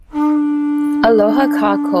Aloha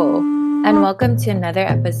kako, and welcome to another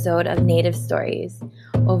episode of Native Stories.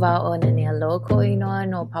 Ova'o Nanea ko inoa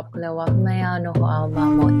no papakula wahumea no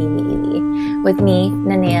ho'auma mo'imiili. With me,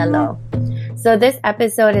 Nanea Lo. So this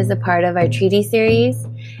episode is a part of our treaty series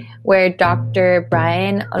where Dr.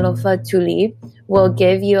 Brian Alofa-Tuli will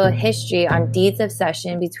give you a history on deeds of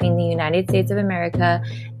cession between the United States of America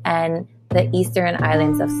and the Eastern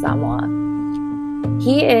Islands of Samoa.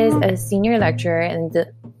 He is a senior lecturer in the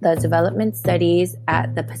Development Studies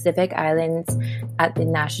at the Pacific Islands at the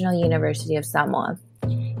National University of Samoa.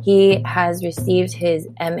 He has received his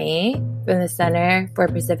MA from the Center for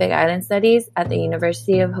Pacific Island Studies at the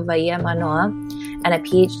University of Hawaii at Manoa and a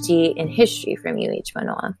PhD in history from UH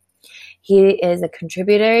Manoa. He is a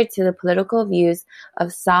contributor to the political views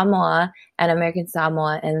of Samoa and American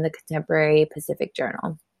Samoa in the Contemporary Pacific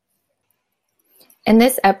Journal. In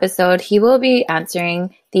this episode, he will be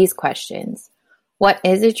answering these questions. What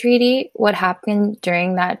is a treaty? What happened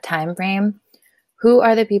during that time frame? Who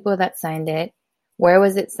are the people that signed it? Where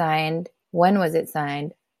was it signed? When was it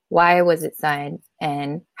signed? Why was it signed?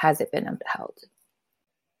 And has it been upheld?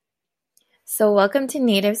 So welcome to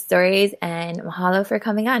Native Stories and mahalo for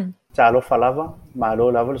coming on. My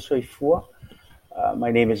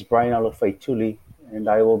name is Brian Alofa-Tuli, and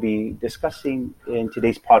I will be discussing in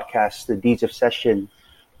today's podcast the deeds of cession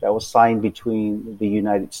that was signed between the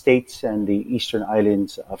United States and the Eastern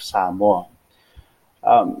Islands of Samoa.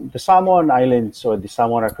 The Samoan Islands, or the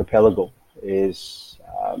Samoan Archipelago, is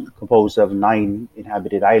composed of 9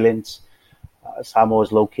 inhabited islands. Samoa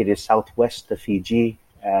is located southwest of Fiji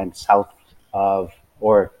and the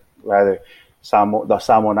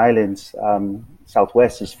Samoan Islands,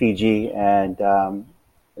 southwest is Fiji, and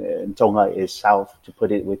Tonga is south, to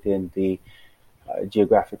put it within the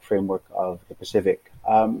geographic framework of the Pacific.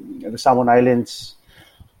 The Samoan Islands,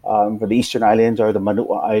 for the Eastern Islands, are the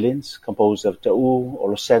Manua Islands, composed of Ta'u,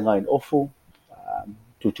 Olosenga, and Ofu,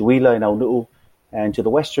 Tutuila, and Aunu'u, and to the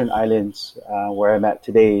Western Islands, where I'm at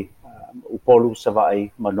today, Upolu,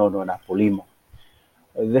 Sava'i, Manono, and Apolimo.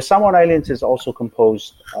 The Samoan Islands is also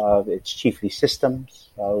composed of its chiefly systems,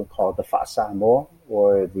 called the Fa'asamoa,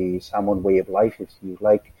 or the Samoan Way of Life, if you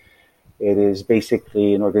like. It is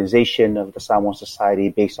basically an organization of the Samoan society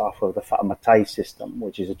based off of the Fa'amatai system,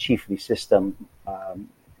 which is a chiefly system.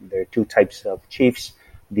 There are 2 types of chiefs,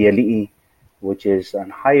 the Ali'i, which is a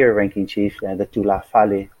higher ranking chief, and the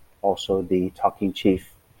Tulafale, also the talking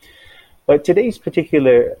chief. But today's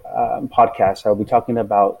particular podcast, I'll be talking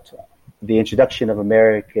about the introduction of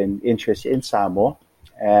American interests in Samoa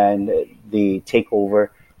and the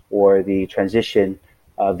takeover or the transition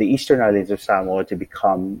of the Eastern Islands of Samoa to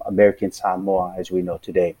become American Samoa as we know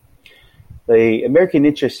today. The American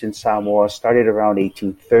interest in Samoa started around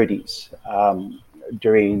 1830s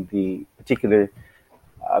during the particular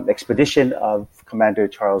expedition of Commander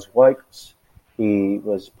Charles Wilkes. He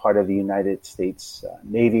was part of the United States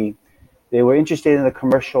Navy. They were interested in the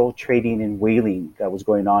commercial trading and whaling that was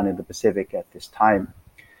going on in the Pacific at this time.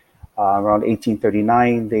 Around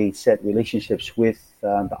 1839, they set relationships with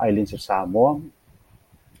the islands of Samoa.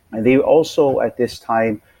 And they also, at this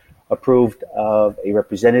time, approved of a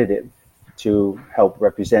representative to help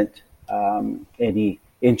represent any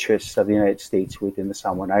interests of the United States within the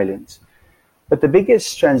Samoan Islands. But the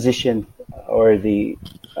biggest transition, or the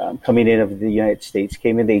coming in of the United States,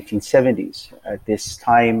 came in the 1870s. At this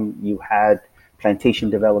time, you had plantation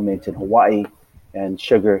development in Hawaii and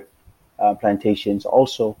sugar plantations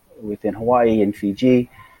also within Hawaii and Fiji.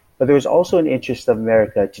 But there was also an interest of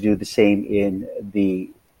America to do the same in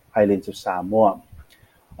the islands of Samoa.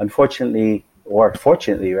 Unfortunately, or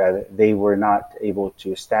fortunately rather, they were not able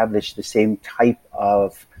to establish the same type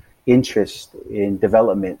of interest in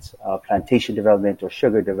development, plantation development or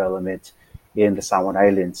sugar development in the Samoan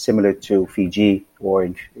Islands, similar to Fiji or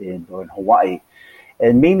in Hawaii.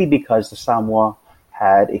 And mainly because the Samoa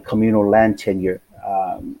had a communal land tenure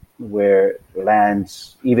where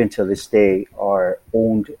lands, even to this day, are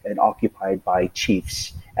owned and occupied by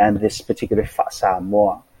chiefs and this particular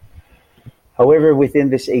Fa'asamoa. However, within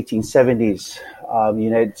this 1870s, the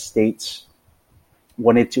United States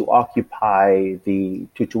wanted to occupy the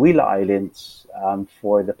Tutuila Islands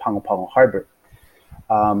for the Pango Harbor.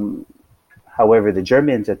 However, the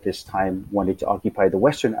Germans at this time wanted to occupy the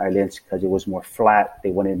Western Islands because it was more flat.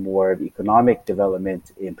 They wanted more of economic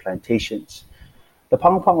development in plantations. The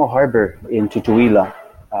Pango Harbor in Tutuila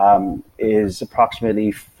is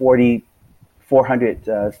approximately 400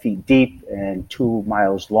 feet deep and 2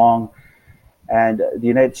 miles long. And the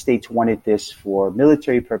United States wanted this for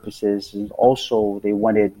military purposes, and also they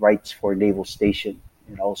wanted rights for a naval station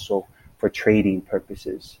and also for trading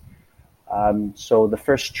purposes. So the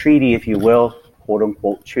first treaty, if you will, quote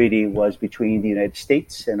unquote treaty, was between the United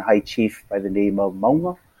States and a high chief by the name of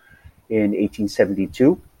Maunga in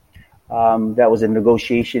 1872. That was a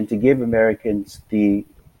negotiation to give Americans the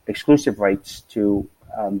exclusive rights to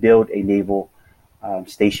build a naval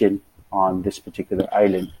station on this particular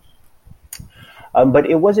island. But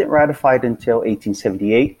it wasn't ratified until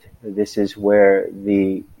 1878. This is where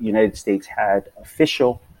the United States had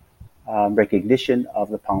official recognition of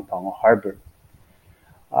the Pago Harbor.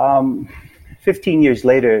 15 years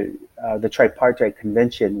later, the Tripartite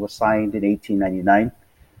Convention was signed in 1899.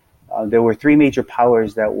 There were three major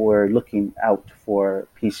powers that were looking out for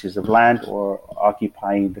pieces of land or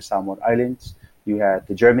occupying the Samoan Islands. You had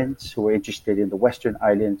the Germans, who were interested in the Western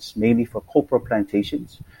Islands, mainly for copra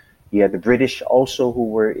plantations. You had the British also, who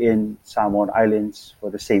were in Samoan Islands for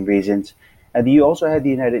the same reasons. And you also had the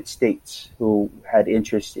United States, who had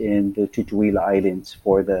interest in the Tutuila Islands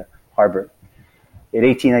for the harbor. In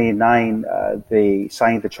 1899, they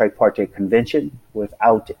signed the Tripartite Convention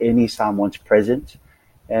without any Samoans present,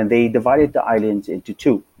 and they divided the islands into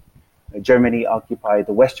two. Germany occupied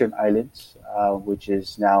the Western Islands, which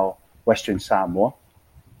is now Western Samoa.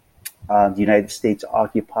 The United States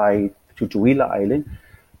occupied Tutuila Island,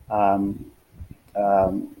 and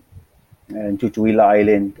Tutuila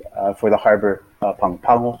Island for the harbor,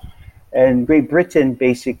 Pago. And Great Britain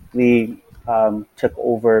basically took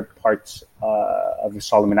over parts of the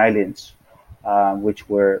Solomon Islands, which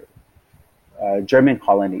were German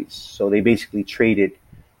colonies. So they basically traded,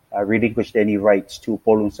 relinquished any rights to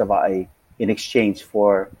Polong Savaii in exchange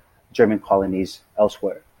for German colonies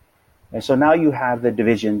elsewhere. And so now you have the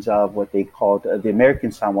divisions of what they called the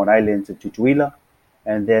American Samoan Islands of Tutuila,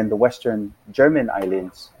 and then the Western German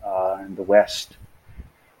Islands in the west.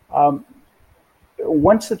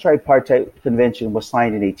 Once the Tripartite Convention was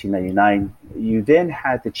signed in 1899, you then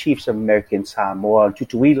had the chiefs of American Samoa on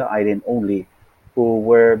Tutuila Island only, who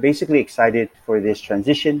were basically excited for this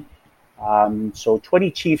transition. So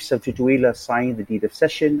 20 chiefs of Tutuila signed the deed of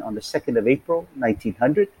cession on the 2nd of April,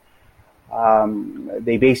 1900.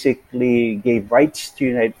 They basically gave rights to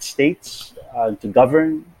the United States to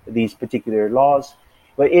govern these particular laws,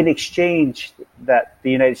 but in exchange that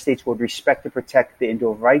the United States would respect and protect the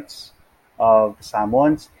individual rights of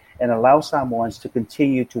Samoans and allow Samoans to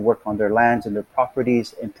continue to work on their lands and their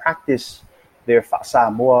properties and practice their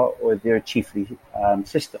Samoa or their chiefly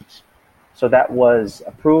systems. So that was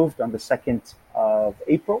approved on the 2nd of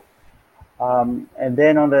April. And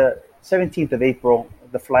then on the 17th of April,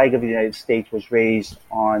 the flag of the United States was raised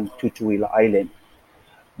on Tutuila Island.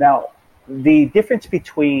 Now, the difference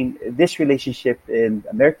between this relationship in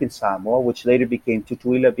American Samoa, which later became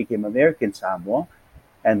Tutuila, became American Samoa,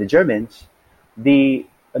 and the Germans, the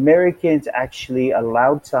Americans actually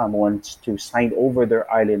allowed Samoans to sign over their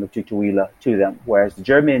island of Tutuila to them, whereas the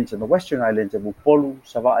Germans and the Western Islands of Upolu,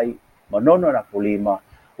 Savaii, Manono, and Apolima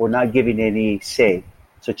were not given any say.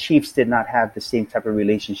 So chiefs did not have the same type of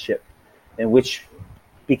relationship, and which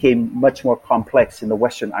became much more complex in the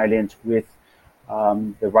Western Islands with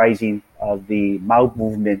the rising of the Mau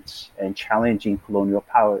movements and challenging colonial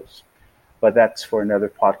powers. But that's for another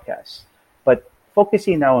podcast. But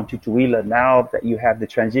focusing now on Tutuila, now that you have the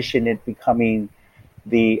transition in becoming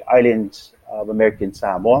the islands of American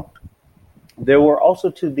Samoa, there were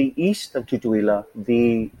also to the east of Tutuila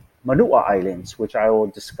the Manua Islands, which I will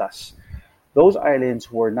discuss. Those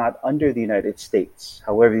islands were not under the United States.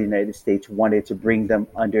 However, the United States wanted to bring them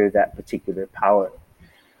under that particular power.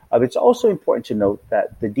 It's also important to note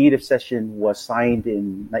that the deed of cession was signed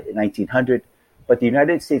in 1900, but the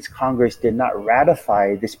United States Congress did not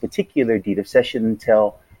ratify this particular deed of cession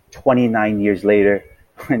until 29 years later,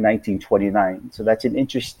 in 1929. So that's an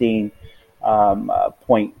interesting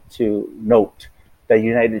point to note. The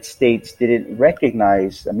United States didn't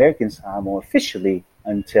recognize American Samoa officially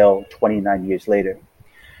until 29 years later.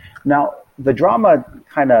 Now, the drama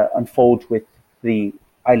kind of unfolds with the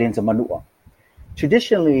islands of Manua.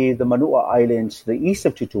 Traditionally, the Manua Islands to the east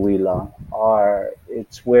of Tutuila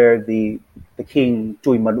it's where the king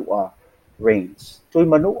Tui Manua reigns. Tui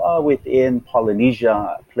Manua within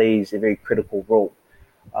Polynesia plays a very critical role.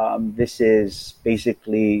 This is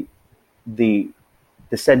basically the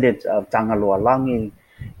descendant of Tangaloa Langi.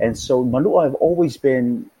 And so Manua have always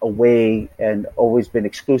been away and always been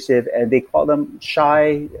exclusive, and they call them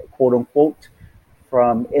shy, quote unquote,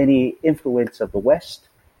 from any influence of the West.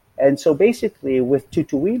 And so basically with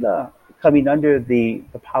Tutuila coming under the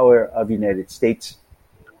power of the United States,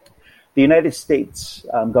 the United States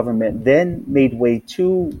government then made way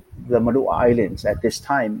to the Manua Islands at this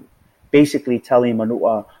time, basically telling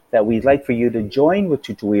Manua that we'd like for you to join with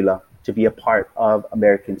Tutuila to be a part of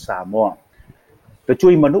American Samoa. The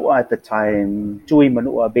Tui Manua at the time, Tui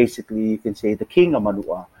Manua, basically you can say the king of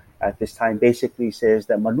Manua at this time, basically says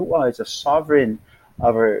that Manua is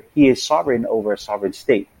he is sovereign over a sovereign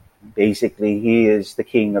state. Basically, he is the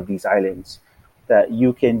king of these islands. That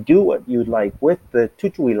you can do what you'd like with the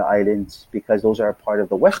Tutuila Islands because those are part of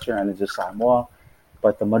the western islands of Samoa,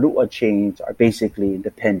 but the Manua chains are basically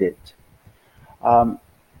independent.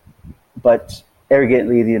 But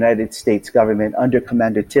arrogantly, the United States government, under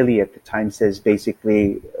Commander Tilley at the time, says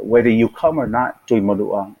basically, whether you come or not to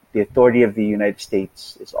Manua, the authority of the United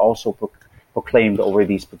States is also proclaimed over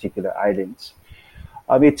these particular islands.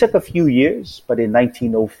 It took a few years, but in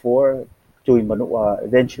 1904, Tui Manua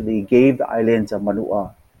eventually gave the islands of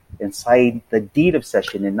Manua and signed the deed of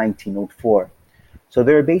cession in 1904. So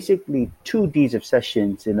there are basically two deeds of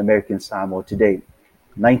cession in American Samoa today.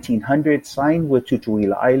 1900 signed with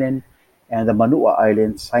Tutuila Island, and the Manua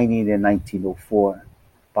Island signing in 1904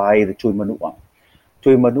 by the Tui Manua.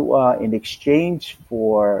 Tui Manua, in exchange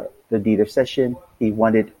for the deed of cession, he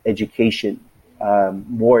wanted education,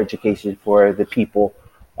 more education for the people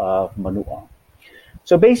of Manua.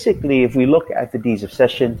 So basically, if we look at the deeds of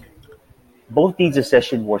cession, both deeds of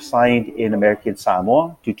cession were signed in American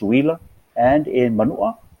Samoa, Tutuila, and in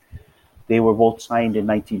Manua. They were both signed in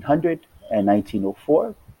 1900 and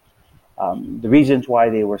 1904. The reasons why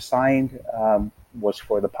they were signed was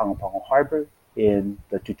for the Pangapango Harbor in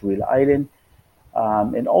the Tutuila Island,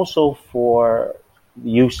 and also for the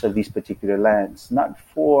use of these particular lands, not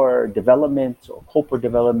for development or corporate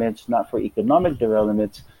development, not for economic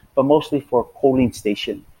development, but mostly for coaling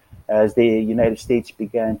station. As the United States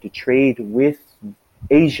began to trade with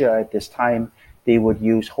Asia at this time, they would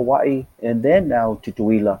use Hawaii and then now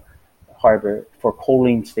Tutuila Harbor for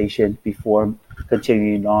coaling station before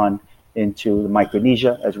continuing on into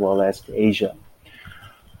Micronesia as well as to Asia.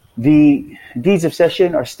 The deeds of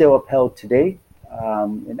cession are still upheld today.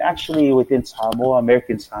 And actually within Samoa,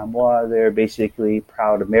 American Samoa, they're basically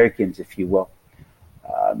proud Americans, if you will.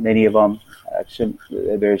 Many of them, actually,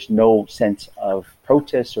 there's no sense of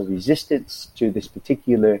protest or resistance to this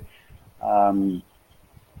particular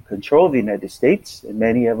control of the United States. And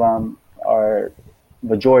many of them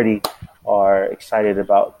majority are excited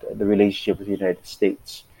about the relationship with the United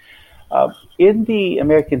States. In the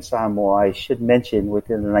American Samoa, I should mention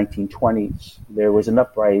within the 1920s, there was an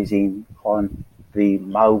uprising on the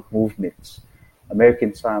Mau movements.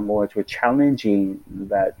 American Samoans were challenging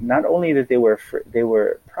that not only that they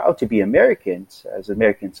were proud to be Americans as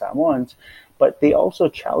American Samoans, but they also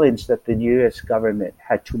challenged that the U.S. government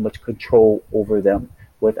had too much control over them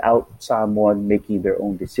without Samoan making their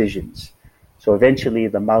own decisions. So eventually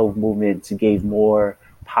the Mau movement gave more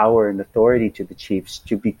power and authority to the chiefs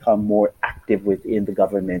to become more active within the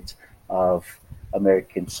government of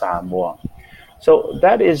American Samoa. So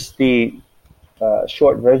that is the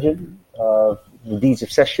short version of the deeds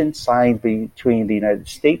of cession signed between the United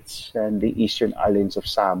States and the eastern islands of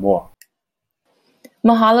Samoa.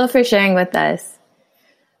 Mahalo for sharing with us.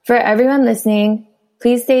 For everyone listening,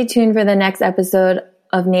 please stay tuned for the next episode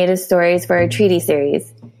of Native Stories for our treaty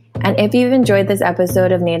series. And if you've enjoyed this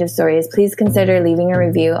episode of Native Stories, please consider leaving a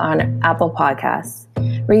review on Apple Podcasts.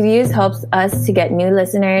 Reviews helps us to get new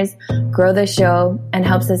listeners, grow the show, and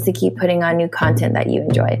helps us to keep putting on new content that you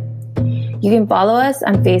enjoy. You can follow us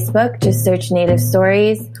on Facebook, just search Native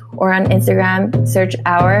Stories, or on Instagram, search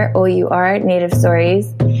our Native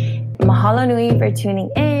Stories. Mahalo nui for tuning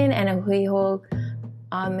in, and a hui ho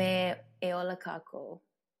ame eola kako.